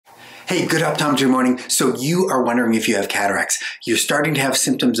Hey, good optometry morning. So you are wondering if you have cataracts. You're starting to have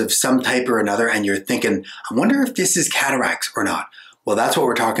symptoms of some type or another and you're thinking, I wonder if this is cataracts or not. Well, that's what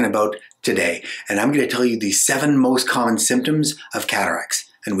we're talking about today. And I'm going to tell you the 7 most common symptoms of cataracts.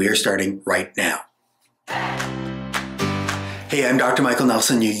 And we are starting right now. Hey, I'm Dr. Michael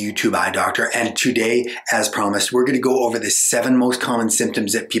Nelson, your YouTube eye doctor, and today, as promised, we're going to go over the 7 most common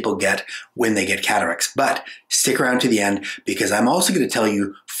symptoms that people get when they get cataracts. But stick around to the end because I'm also going to tell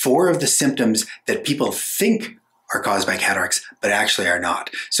you 4 of the symptoms that people think are caused by cataracts, but actually are not.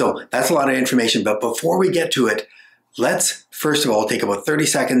 So that's a lot of information, but before we get to it, let's first of all take about 30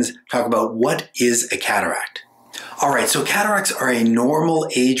 seconds, talk about what is a cataract. All right, so cataracts are a normal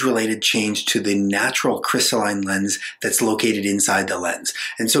age-related change to the natural crystalline lens that's located inside the lens.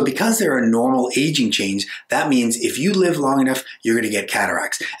 And so because they're a normal aging change, that means if you live long enough, you're going to get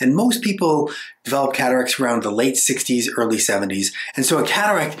cataracts. And most people develop cataracts around the late 60s, early 70s. And so a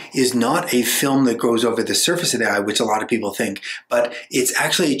cataract is not a film that goes over the surface of the eye, which a lot of people think, but it's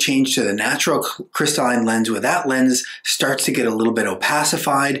actually a change to the natural crystalline lens where that lens starts to get a little bit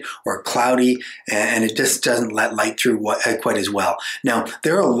opacified or cloudy, and it just doesn't let light through quite as well. Now,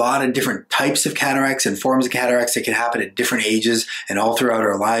 there are a lot of different types of cataracts and forms of cataracts that can happen at different ages and all throughout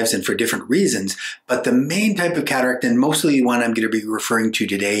our lives and for different reasons. But the main type of cataract, and mostly the one I'm going to be referring to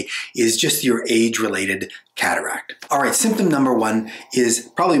today, is just your age-related cataract. All right, symptom number 1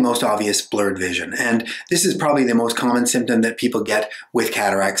 is probably most obvious, blurred vision. And this is probably the most common symptom that people get with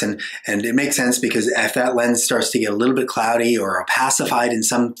cataracts. And it makes sense because if that lens starts to get a little bit cloudy or opacified in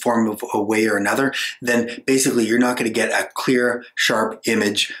some form of a way or another, then basically you're not going to get a clear, sharp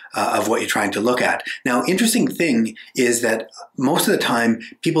image of what you're trying to look at. Now, interesting thing is that most of the time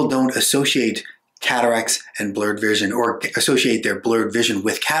people don't associate cataracts and blurred vision or associate their blurred vision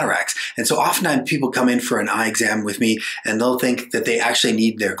with cataracts. And so oftentimes people come in for an eye exam with me and they'll think that they actually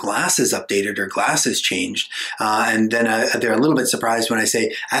need their glasses updated or glasses changed. And then they're a little bit surprised when I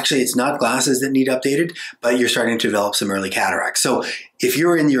say, actually, it's not glasses that need updated, but you're starting to develop some early cataracts. So if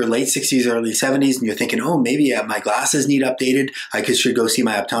you're in your late 60s, early 70s, and you're thinking, oh, maybe my glasses need updated, I should go see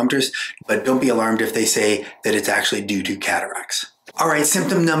my optometrist, but don't be alarmed if they say that it's actually due to cataracts. All right,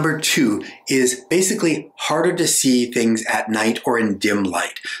 symptom number 2 is basically harder to see things at night or in dim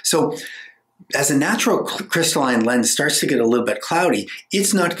light. So as a natural crystalline lens starts to get a little bit cloudy,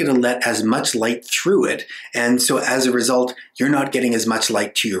 it's not going to let as much light through it. And so as a result, you're not getting as much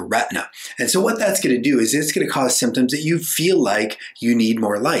light to your retina. And so what that's going to do is it's going to cause symptoms that you feel like you need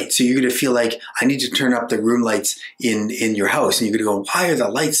more light. So you're going to feel like, I need to turn up the room lights in your house. And you're going to go, why are the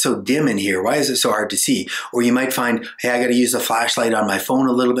lights so dim in here? Why is it so hard to see? Or you might find, hey, I got to use the flashlight on my phone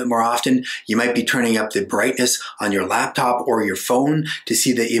a little bit more often. You might be turning up the brightness on your laptop or your phone to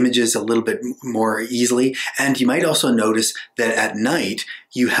see the images a little bit more easily. And you might also notice that at night,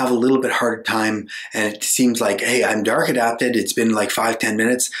 you have a little bit harder time and it seems like, hey, I'm dark adapted. It's been like 5-10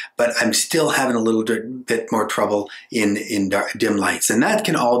 minutes, but I'm still having a little bit more trouble in dim lights. And that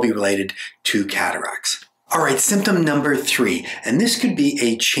can all be related to cataracts. All right, symptom number 3, and this could be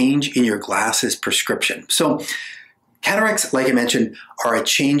a change in your glasses prescription. So cataracts, like I mentioned, are a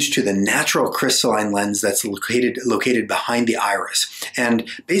change to the natural crystalline lens that's located behind the iris. And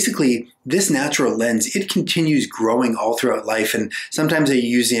basically, this natural lens, it continues growing all throughout life. And sometimes I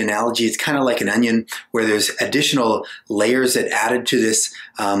use the analogy, it's kind of like an onion where there's additional layers that added to this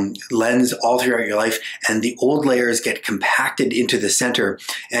lens all throughout your life. And the old layers get compacted into the center.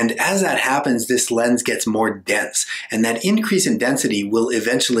 And as that happens, this lens gets more dense. And that increase in density will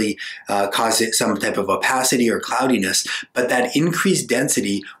eventually cause some type of opacity or cloudiness. But that increased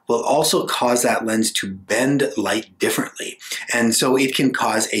density will also cause that lens to bend light differently. And so it can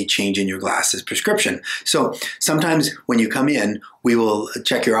cause a change in your glasses prescription. So sometimes when you come in, we will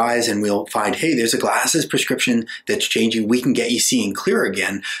check your eyes and we'll find, hey, there's a glasses prescription that's changing. We can get you seeing clear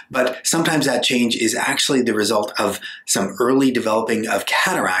again. But sometimes that change is actually the result of some early developing of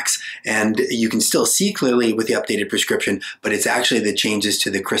cataracts. And you can still see clearly with the updated prescription, but it's actually the changes to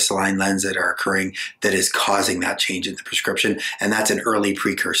the crystalline lens that are occurring that is causing that change in the prescription. And that's an early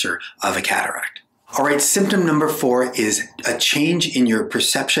precursor of a cataract. All right, symptom number 4 is a change in your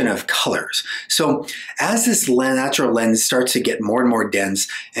perception of colors. So as this natural lens starts to get more and more dense,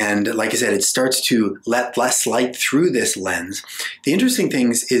 and like I said, it starts to let less light through this lens, the interesting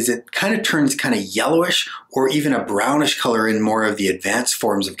thing is it kind of turns kind of yellowish or even a brownish color in more of the advanced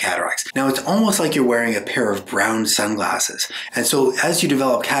forms of cataracts. Now, it's almost like you're wearing a pair of brown sunglasses. And so as you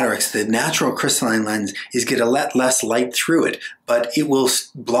develop cataracts, the natural crystalline lens is going to let less light through it, but it will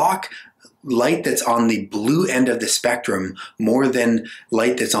block light that's on the blue end of the spectrum more than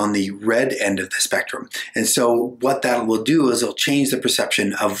light that's on the red end of the spectrum. And so what that will do is it'll change the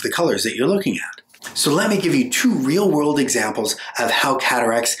perception of the colors that you're looking at. So let me give you two real-world examples of how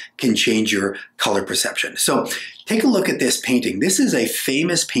cataracts can change your color perception. So take a look at this painting. This is a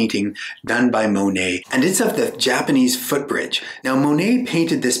famous painting done by Monet, and it's of the Japanese footbridge. Now, Monet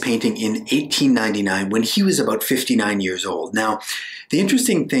painted this painting in 1899 when he was about 59 years old. Now, the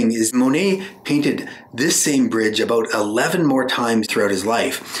interesting thing is Monet painted this same bridge about 11 more times throughout his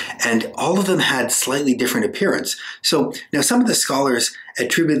life, and all of them had slightly different appearance. So now some of the scholars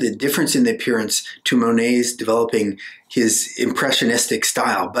attribute the difference in the appearance to Monet's developing his impressionistic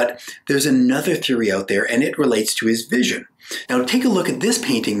style, but there's another theory out there, and it relates to his vision. Now take a look at this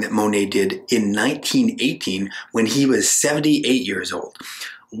painting that Monet did in 1918 when he was 78 years old.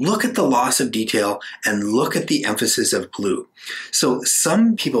 Look at the loss of detail and look at the emphasis of blue. So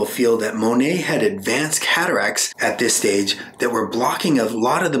some people feel that Monet had advanced cataracts at this stage that were blocking a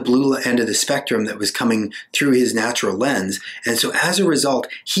lot of the blue end of the spectrum that was coming through his natural lens. And so as a result,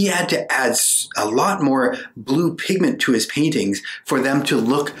 he had to add a lot more blue pigment to his paintings for them to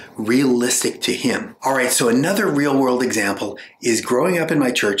look realistic to him. All right, so another real world example is growing up in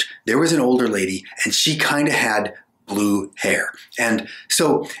my church, there was an older lady and she kind of had blue hair. And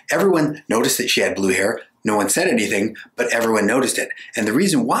so everyone noticed that she had blue hair. No one said anything, but everyone noticed it. And the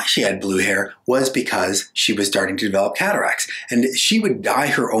reason why she had blue hair was because she was starting to develop cataracts. And she would dye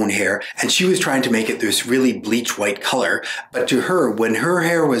her own hair, and she was trying to make it this really bleach white color. But to her, when her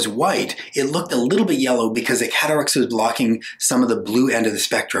hair was white, it looked a little bit yellow because the cataracts was blocking some of the blue end of the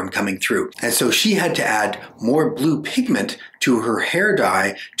spectrum coming through. And so she had to add more blue pigment to her hair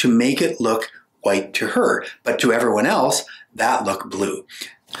dye to make it look white to her, but to everyone else, that looked blue.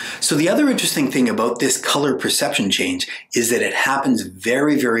 So the other interesting thing about this color perception change is that it happens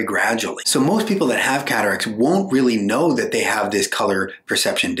very, very gradually. So most people that have cataracts won't really know that they have this color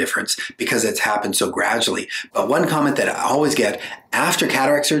perception difference because it's happened so gradually. But one comment that I always get after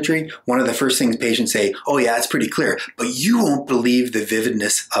cataract surgery, one of the first things patients say, oh yeah, it's pretty clear, but you won't believe the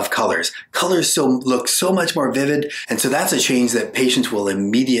vividness of colors. Colors look so much more vivid, and so that's a change that patients will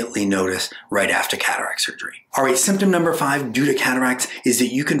immediately notice right after cataract surgery. All right, symptom number 5 due to cataracts is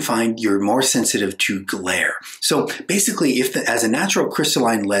that you can find you're more sensitive to glare. So basically, as a natural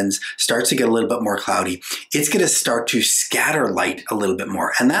crystalline lens starts to get a little bit more cloudy, it's going to start to scatter light a little bit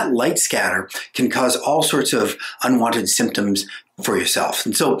more. And that light scatter can cause all sorts of unwanted symptoms for yourself.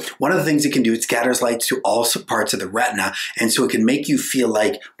 And so one of the things it can do, it scatters light to all parts of the retina. And so it can make you feel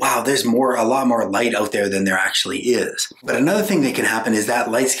like, wow, there's a lot more light out there than there actually is. But another thing that can happen is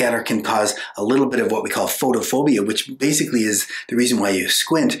that light scatter can cause a little bit of what we call photophobia, which basically is the reason why you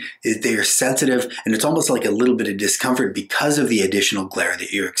squint, is they are sensitive and it's almost like a little bit of discomfort because of the additional glare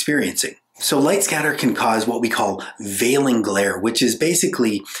that you're experiencing. So light scatter can cause what we call veiling glare, which is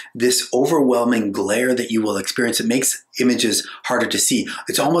basically this overwhelming glare that you will experience. It makes images harder to see.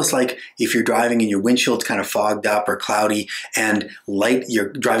 It's almost like if you're driving and your windshield's kind of fogged up or cloudy and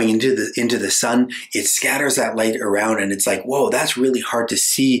you're driving into the sun, it scatters that light around and it's like, whoa, that's really hard to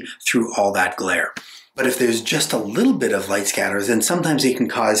see through all that glare. But if there's just a little bit of light scatters, then sometimes it can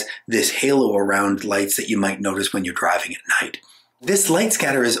cause this halo around lights that you might notice when you're driving at night. This light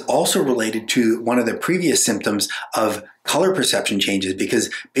scatter is also related to one of the previous symptoms of color perception changes because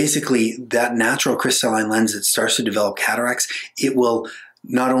basically that natural crystalline lens that starts to develop cataracts, it will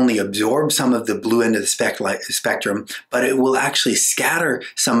not only absorb some of the blue end of the spectrum, but it will actually scatter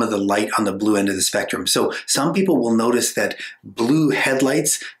some of the light on the blue end of the spectrum. So some people will notice that blue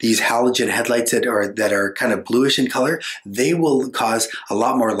headlights, these halogen headlights that are kind of bluish in color, they will cause a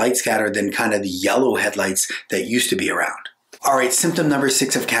lot more light scatter than kind of the yellow headlights that used to be around. All right, symptom number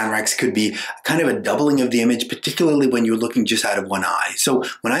 6 of cataracts could be kind of a doubling of the image, particularly when you're looking just out of one eye. So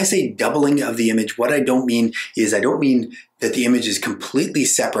when I say doubling of the image, what I don't mean that the image is completely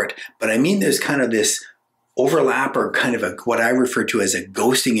separate, but I mean there's kind of this overlap or kind of what I refer to as a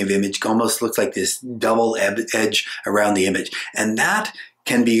ghosting of image, almost looks like this double edge around the image. And that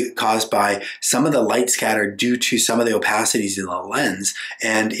can be caused by some of the light scatter due to some of the opacities in the lens,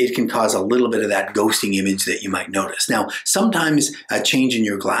 and it can cause a little bit of that ghosting image that you might notice. Now, sometimes a change in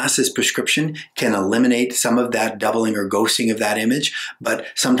your glasses prescription can eliminate some of that doubling or ghosting of that image, but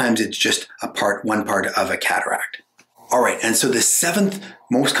sometimes it's just one part of a cataract. All right, and so the seventh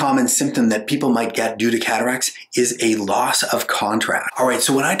most common symptom that people might get due to cataracts is a loss of contrast. All right,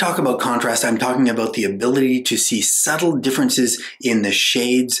 so when I talk about contrast, I'm talking about the ability to see subtle differences in the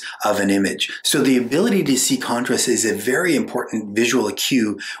shades of an image. So the ability to see contrast is a very important visual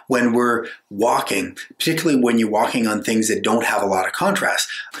cue when we're walking, particularly when you're walking on things that don't have a lot of contrast.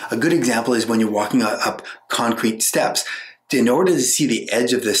 A good example is when you're walking up concrete steps. In order to see the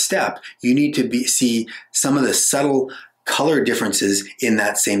edge of the step, you need to see some of the subtle color differences in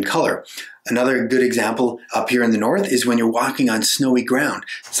that same color. Another good example up here in the north is when you're walking on snowy ground.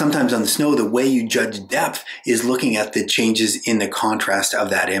 Sometimes on the snow, the way you judge depth is looking at the changes in the contrast of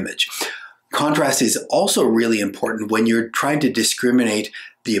that image. Contrast is also really important when you're trying to discriminate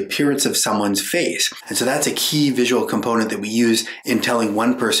the appearance of someone's face. And so that's a key visual component that we use in telling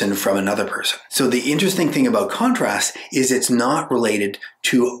one person from another person. So the interesting thing about contrast is it's not related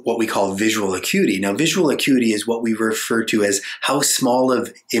to what we call visual acuity. Now, visual acuity is what we refer to as how small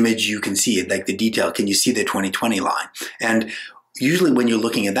of image you can see, like the detail. Can you see the 20/20 line? And usually when you're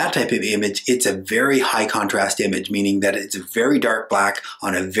looking at that type of image, it's a very high contrast image, meaning that it's a very dark black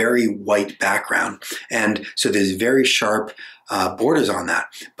on a very white background. And so there's very sharp borders on that.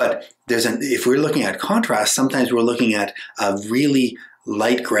 But if we're looking at contrast, sometimes we're looking at a really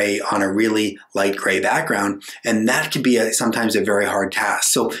light gray on a really light gray background, and that can be sometimes a very hard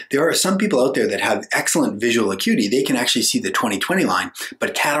task. So there are some people out there that have excellent visual acuity. They can actually see the 20/20 line,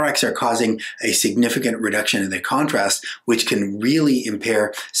 but cataracts are causing a significant reduction in their contrast, which can really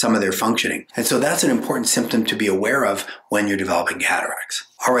impair some of their functioning. And so that's an important symptom to be aware of when you're developing cataracts.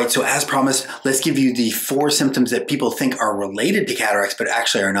 All right, so as promised, let's give you the 4 symptoms that people think are related to cataracts, but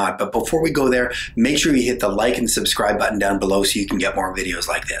actually are not. But before we go there, make sure you hit the like and subscribe button down below so you can get more videos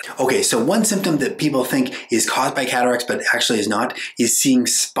like this. Okay, so one symptom that people think is caused by cataracts, but actually is not, is seeing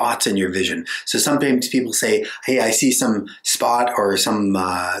spots in your vision. So sometimes people say, hey, I see some spot or some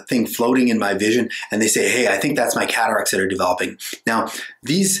thing floating in my vision, and they say, hey, I think that's my cataracts that are developing. Now,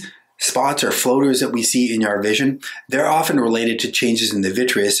 these spots or floaters that we see in our vision, they're often related to changes in the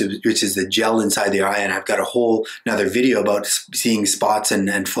vitreous, which is the gel inside the eye, and I've got a whole another video about seeing spots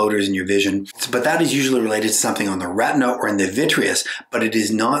and floaters in your vision. But that is usually related to something on the retina or in the vitreous, but it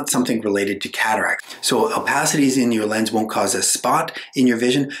is not something related to cataract. So opacities in your lens won't cause a spot in your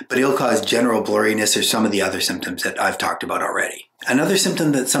vision, but it'll cause general blurriness or some of the other symptoms that I've talked about already. Another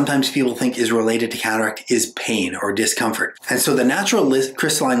symptom that sometimes people think is related to cataract is pain or discomfort. And so the natural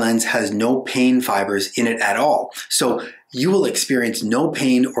crystalline lens has no pain fibers in it at all. So you will experience no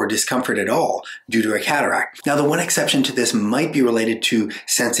pain or discomfort at all due to a cataract. Now, the one exception to this might be related to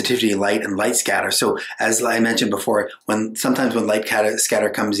sensitivity to light and light scatter. So as I mentioned before, sometimes when light scatter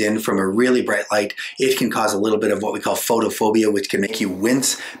comes in from a really bright light, it can cause a little bit of what we call photophobia, which can make you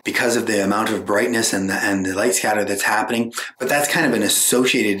wince because of the amount of brightness and the light scatter that's happening. But that's kind of an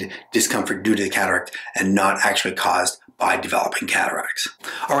associated discomfort due to the cataract and not actually caused by developing cataracts.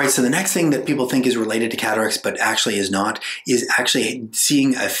 All right, so the next thing that people think is related to cataracts, but actually is not, is actually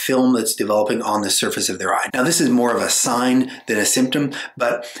seeing a film that's developing on the surface of their eye. Now, this is more of a sign than a symptom,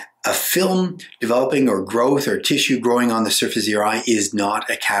 but a film developing or growth or tissue growing on the surface of your eye is not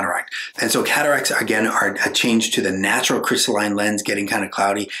a cataract. And so cataracts, again, are a change to the natural crystalline lens getting kind of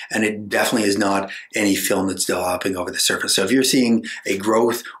cloudy, and it definitely is not any film that's developing over the surface. So if you're seeing a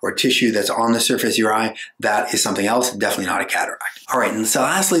growth or tissue that's on the surface of your eye, that is something else, definitely not a cataract. All right, and so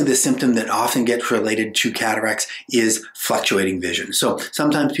lastly, the symptom that often gets related to cataracts is fluctuating vision. So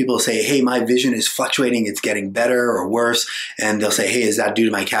sometimes people say, hey, my vision is fluctuating, it's getting better or worse, and they'll say, hey, is that due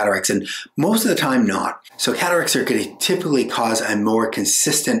to my cataracts? And most of the time, not. So cataracts are going to typically cause a more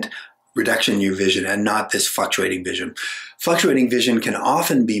consistent reduction in your vision and not this fluctuating vision. Fluctuating vision can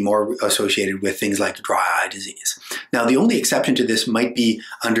often be more associated with things like dry eye disease. Now, the only exception to this might be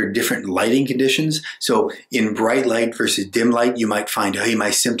under different lighting conditions. So in bright light versus dim light, you might find, hey,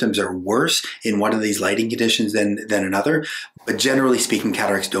 my symptoms are worse in one of these lighting conditions than another. But generally speaking,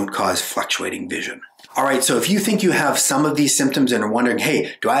 cataracts don't cause fluctuating vision. All right, so if you think you have some of these symptoms and are wondering,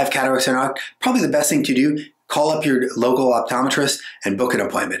 hey, do I have cataracts or not? Probably the best thing to do, call up your local optometrist and book an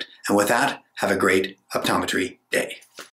appointment. And with that, have a great optometry day.